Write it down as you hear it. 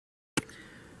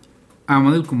I'm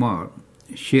Anil Kumar,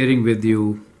 sharing with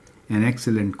you an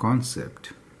excellent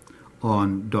concept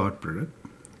on dot product.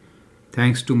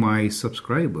 Thanks to my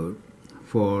subscriber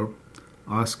for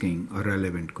asking a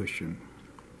relevant question.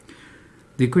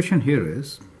 The question here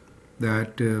is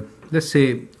that let's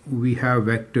say we have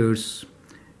vectors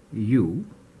u,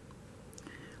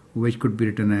 which could be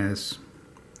written as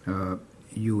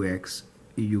ux,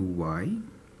 uy,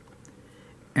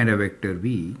 and a vector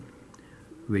v,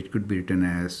 which could be written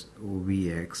as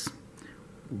vx,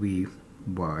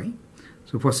 vy.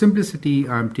 So for simplicity,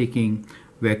 I'm taking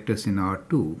vectors in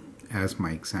R2 as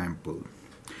my example.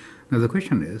 Now the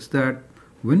question is that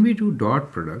when we do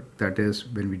dot product, that is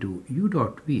when we do u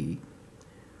dot v,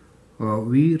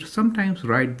 we sometimes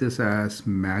write this as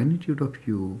magnitude of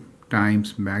u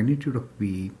times magnitude of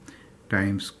v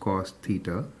times cos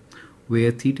theta,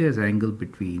 where theta is angle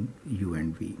between u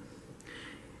and v.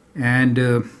 And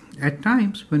at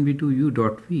times when we do u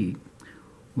dot v,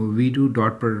 we do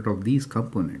dot product of these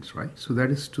components, right? So that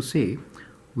is to say,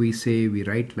 we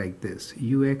write like this: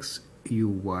 ux,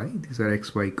 uy, these are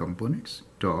xy components,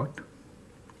 dot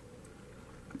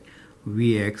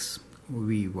vx,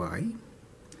 vy,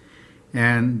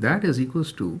 and that is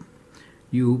equals to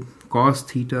u cos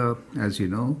theta, as you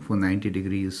know, for 90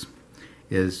 degrees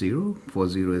is 0, for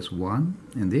 0 is 1,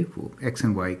 and therefore x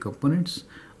and y components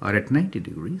are at 90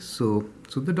 degrees. So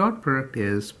the dot product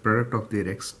is product of their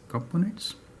x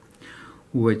components,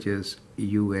 which is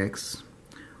ux,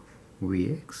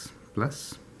 vx,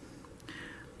 plus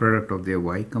product of their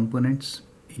y components,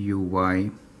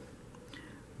 uy,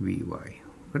 vy.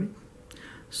 Correct?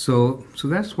 So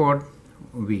that's what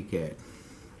we get.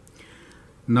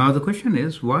 Now the question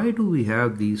is, why do we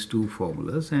have these two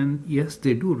formulas? And yes,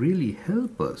 they do really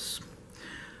help us.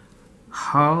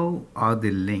 How are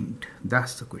they linked?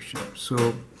 That's the question.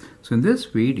 So in this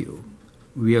video,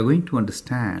 we are going to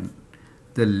understand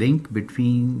the link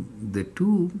between the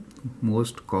two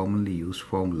most commonly used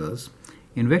formulas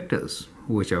in vectors,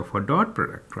 which are for dot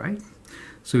product, right?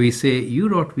 So we say u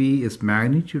dot v is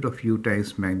magnitude of u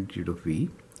times magnitude of v,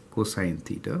 cosine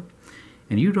theta,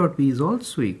 and u dot v is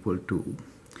also equal to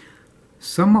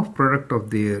sum of product of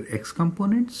their x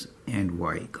components and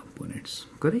y components,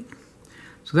 correct?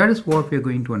 So that is what we are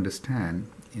going to understand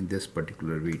in this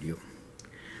particular video.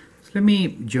 So let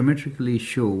me geometrically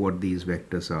show what these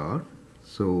vectors are.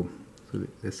 So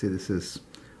let's say this is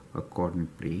a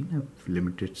coordinate plane, a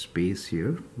limited space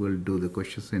here. We'll do the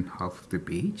questions in half of the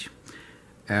page,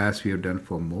 as we have done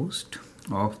for most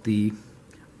of the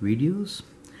videos.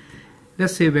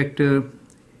 Let's say vector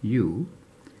u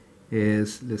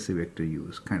is,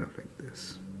 kind of like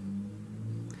this.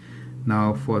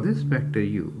 Now for this vector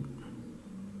u,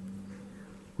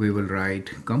 we will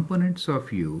write components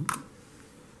of u.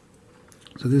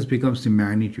 So this becomes the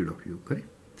magnitude of u, correct?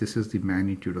 This is the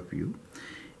magnitude of u.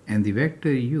 And the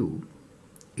vector u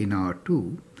in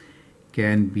R2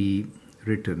 can be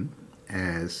written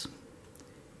as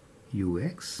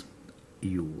ux,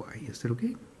 uy. Is that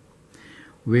okay?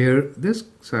 Where this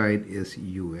side is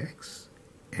ux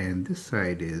and this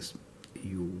side is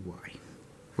uy.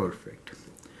 Perfect.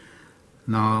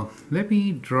 Now let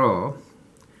me draw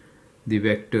the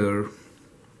vector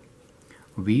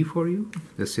v for you.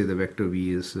 Let's say the vector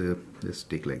v is, let's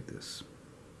take like this.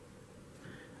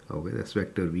 Okay, that's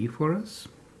vector v for us.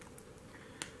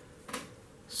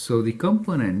 So the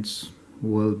components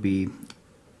will be,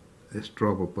 let's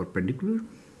draw a perpendicular.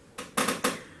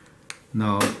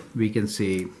 Now we can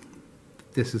say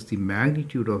this is the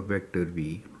magnitude of vector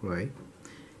v, right?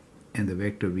 And the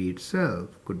vector v itself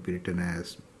could be written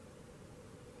as,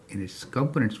 in its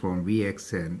components form,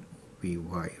 vx and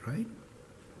vy, right?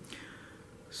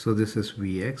 So this is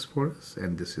vx for us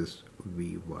and this is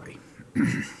vy.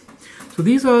 So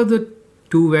these are the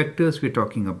two vectors we're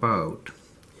talking about,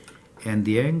 and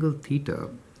the angle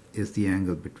theta is the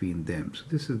angle between them. So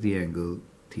this is the angle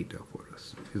theta for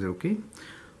us. Is it okay?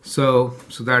 So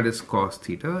that is cos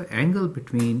theta, angle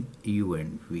between u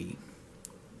and v.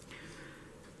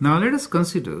 Now let us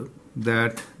consider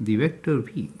that the vector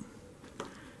v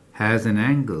has an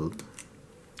angle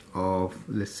of,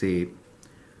 let's say,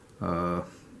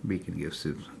 we can give,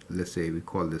 let's say we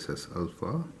call this as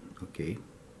alpha, okay?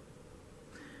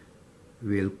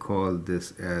 We'll call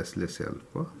this as, let's say,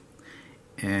 alpha,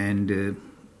 and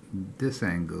this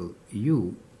angle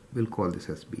u, we'll call this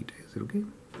as beta. Is it okay?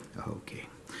 Okay.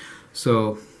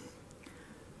 So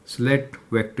let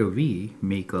vector v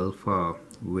make alpha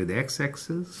with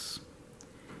x-axis,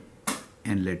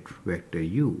 and let vector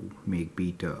u make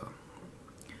beta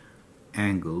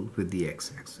angle with the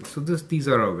x-axis. So these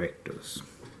are our vectors.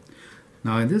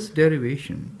 Now in this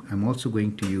derivation, I'm also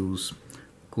going to use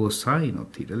cosine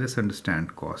of theta. Let's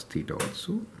understand cos theta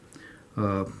also.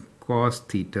 Cos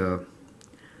theta,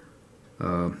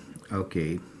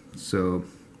 okay, so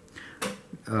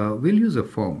we'll use a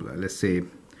formula. Let's say,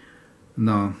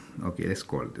 no, okay, let's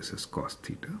call this as cos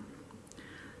theta.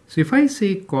 So if I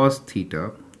say cos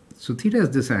theta, so theta is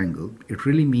this angle, it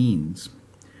really means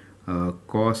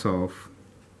cos of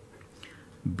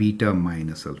beta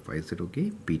minus alpha. Is it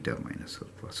okay? Beta minus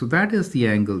alpha. So that is the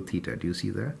angle theta. Do you see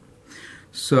that?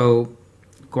 So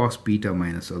cos beta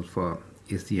minus alpha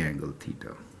is the angle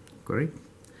theta, correct?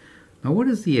 Now what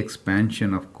is the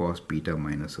expansion of cos beta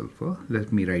minus alpha?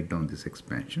 Let me write down this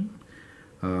expansion.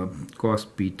 Cos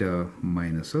beta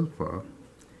minus alpha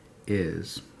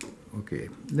is, okay,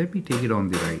 let me take it on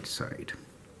the right side.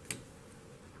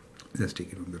 Let's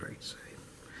take it on the right side.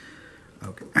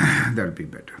 Okay, that'll be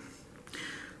better.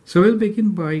 So we'll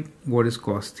begin by what is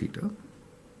cos theta.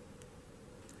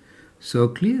 So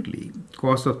clearly,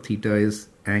 cos of theta is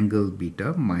angle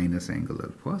beta minus angle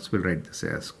alpha. So we'll write this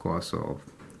as cos of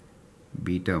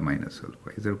beta minus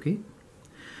alpha. Is that okay?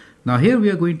 Now here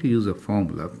we are going to use a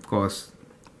formula. Cos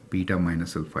beta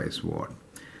minus alpha is what?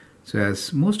 So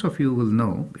as most of you will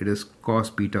know, it is cos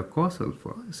beta cos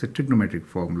alpha. It's a trigonometric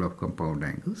formula of compound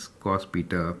angles. Cos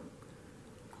beta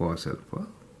cos alpha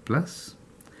plus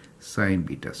sin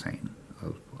beta sin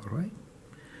alpha, right?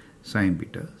 Sin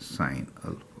beta sin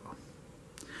alpha.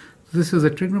 This is a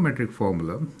trigonometric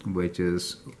formula which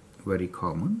is very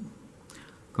common,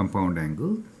 compound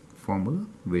angle formula,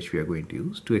 which we are going to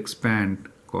use to expand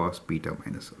cos beta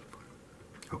minus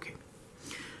alpha. Okay.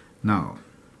 Now,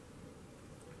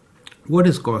 what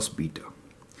is cos beta?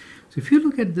 So if you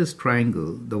look at this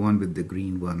triangle, the one with the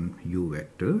green one, u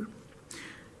vector,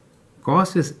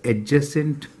 cos is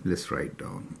adjacent. Let's write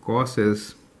down. Cos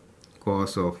is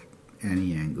cos of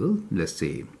any angle. Let's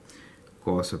say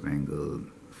cos of angle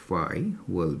phi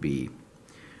will be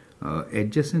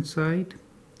adjacent side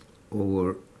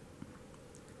over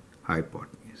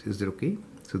hypotenuse. Is that okay?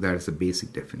 So that is the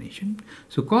basic definition.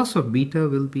 So cos of beta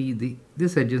will be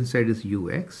this adjacent side is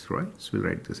ux, right? So we'll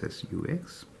write this as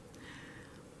ux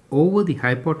over the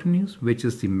hypotenuse, which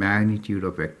is the magnitude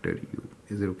of vector u.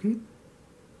 Is it okay?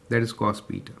 That is cos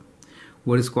beta.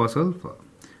 What is cos alpha?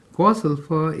 Cos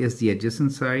alpha is the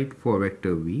adjacent side for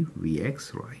vector v,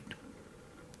 vx, right?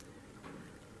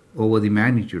 Over the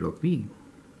magnitude of v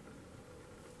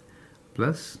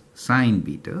plus sin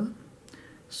beta.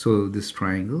 So this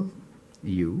triangle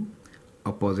u,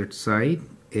 opposite side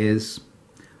is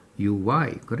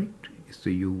uy, correct? It's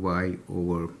the uy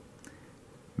over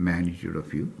magnitude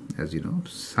of u. As you know,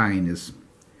 sin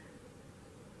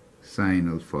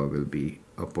alpha will be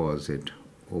opposite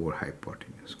over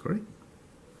hypotenuse, correct?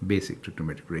 Basic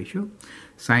trigonometric ratio.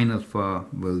 Sin alpha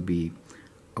will be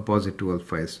opposite to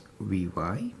alpha is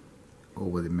vy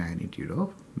over the magnitude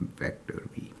of vector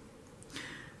v.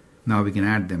 Now we can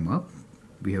add them up.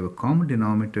 We have a common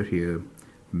denominator here,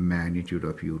 magnitude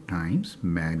of u times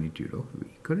magnitude of v,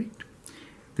 correct?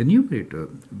 The numerator,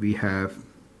 we have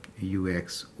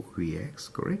ux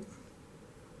vx, correct?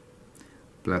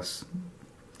 Plus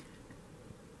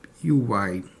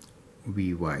uy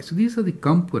vy. So these are the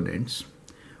components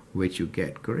which you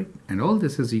get, correct? And all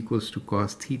this is equals to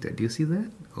cos theta. Do you see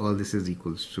that? All this is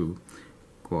equals to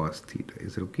cos theta.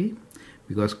 Is it okay?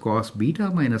 Because cos beta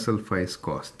minus alpha is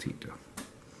cos theta.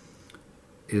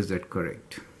 Is that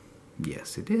correct?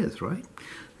 Yes, it is, right?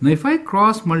 Now if I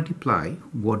cross multiply,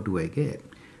 what do I get?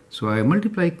 So I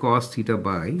multiply cos theta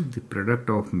by the product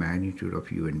of magnitude of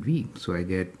u and v. So I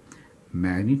get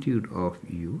magnitude of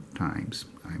u times,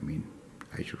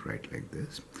 I should write like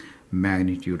this,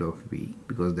 magnitude of v,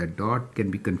 because that dot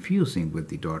can be confusing with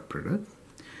the dot product.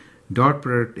 Dot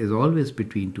product is always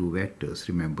between two vectors,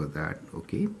 remember that,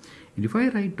 okay? And if I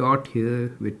write dot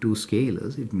here with two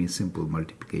scalars, it means simple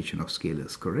multiplication of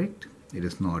scalars, correct? It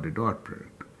is not a dot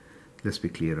product. Let's be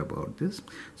clear about this.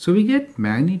 So we get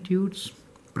magnitudes,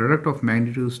 product of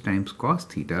magnitudes times cos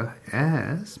theta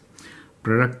as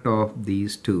product of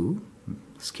these two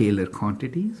scalar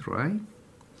quantities, right?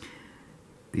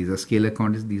 These are scalar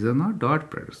quantities, these are not dot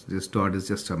products. This dot is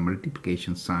just a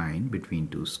multiplication sign between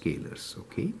two scalars,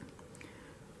 okay?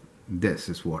 This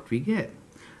is what we get.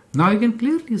 Now you can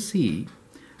clearly see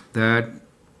that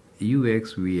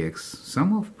ux, vx,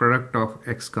 sum of product of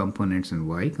x components and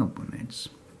y components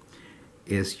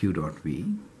is u dot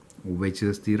v, which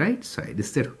is the right side.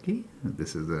 Is that okay?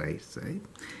 This is the right side.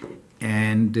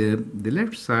 And the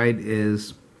left side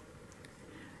is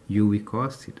uv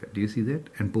cos theta. Do you see that?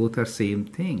 And both are same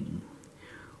thing.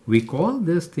 We call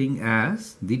this thing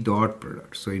as the dot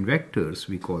product. So in vectors,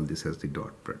 we call this as the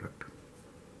dot product.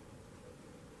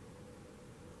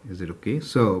 Is it okay?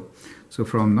 So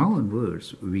from now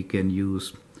onwards, we can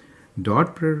use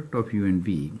dot product of u and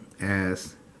v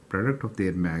as product of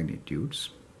their magnitudes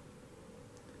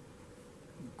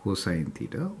cosine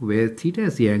theta, where theta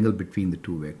is the angle between the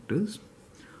two vectors,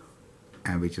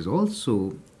 and which is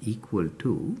also equal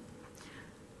to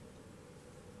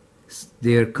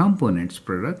their components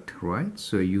product, right?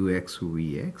 So ux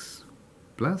vx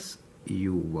plus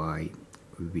uy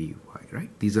vy,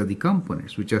 right? These are the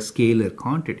components, which are scalar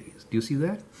quantities. Do you see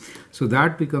that? So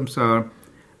that becomes our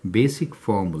basic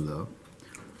formula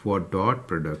for dot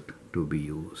product to be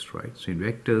used, right? So in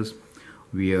vectors,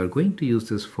 we are going to use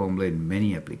this formula in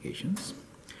many applications,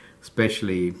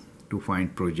 especially to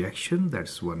find projection.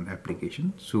 That's one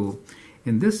application. So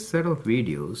in this set of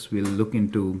videos, we'll look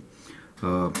into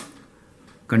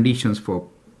conditions for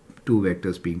two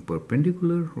vectors being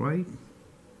perpendicular, right?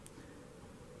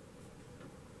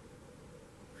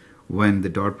 When the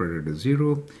dot product is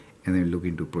 0, and then we'll look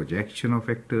into projection of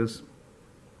vectors,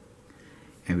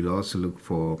 and we'll also look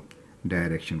for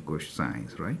direction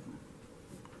cosines, right?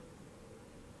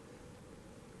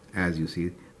 As you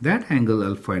see, that angle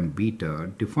alpha and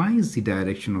beta defines the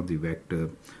direction of the vector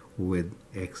with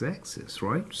x-axis,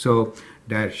 right? So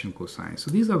direction cosine.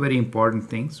 So these are very important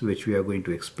things which we are going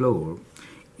to explore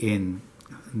in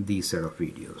these set of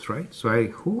videos, right? So I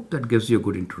hope that gives you a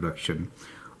good introduction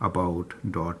about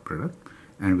dot product,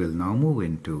 and we'll now move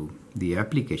into the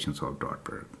applications of dot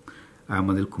product. I'm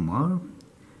Anil Kumar.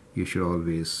 You should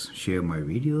always share my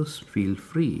videos. Feel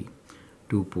free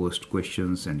to post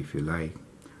questions, and if you like,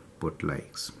 put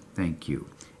likes. Thank you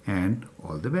and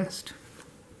all the best.